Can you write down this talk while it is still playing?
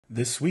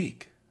This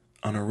week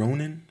on A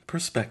Ronin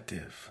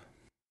Perspective.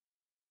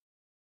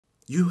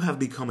 You have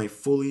become a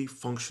fully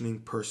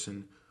functioning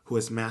person who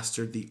has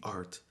mastered the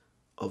art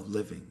of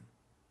living.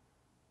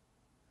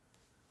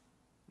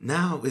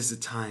 Now is the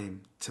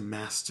time to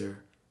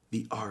master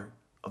the art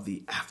of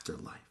the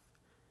afterlife.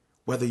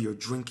 Whether you're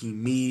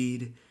drinking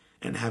mead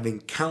and having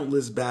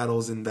countless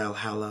battles in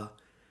Valhalla,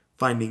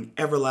 finding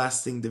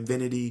everlasting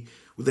divinity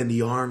within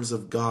the arms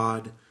of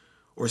God,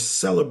 or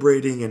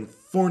celebrating and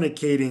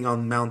fornicating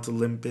on Mount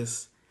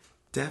Olympus,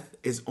 death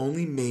is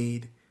only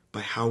made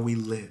by how we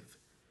live.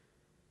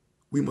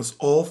 We must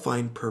all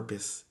find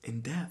purpose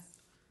in death.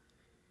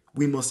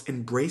 We must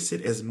embrace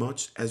it as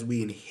much as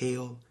we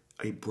inhale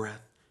a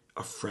breath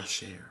of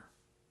fresh air.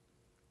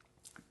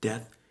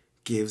 Death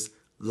gives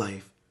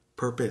life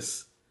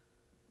purpose.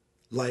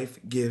 Life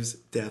gives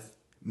death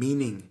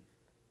meaning.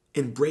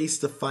 Embrace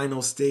the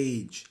final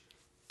stage.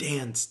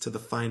 Dance to the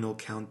final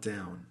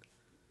countdown.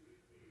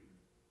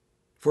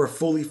 For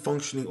fully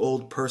functioning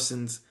old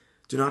persons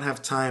do not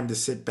have time to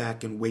sit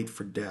back and wait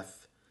for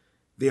death.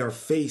 They are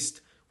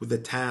faced with the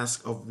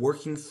task of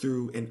working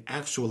through and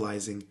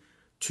actualizing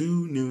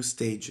two new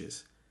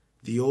stages,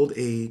 the old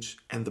age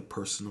and the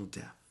personal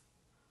death.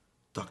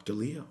 Dr.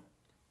 Leo.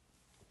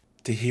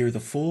 To hear the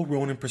full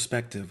Ronin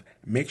Perspective,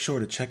 make sure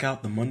to check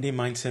out the Monday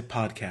Mindset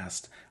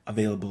podcast,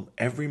 available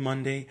every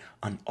Monday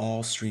on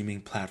all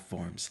streaming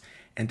platforms.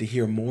 And to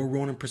hear more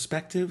Ronin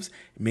Perspectives,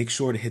 make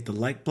sure to hit the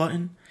like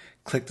button,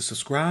 click the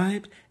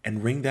subscribe,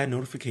 and ring that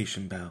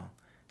notification bell.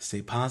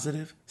 Stay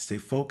positive, stay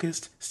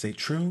focused, stay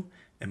true,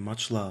 and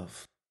much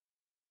love.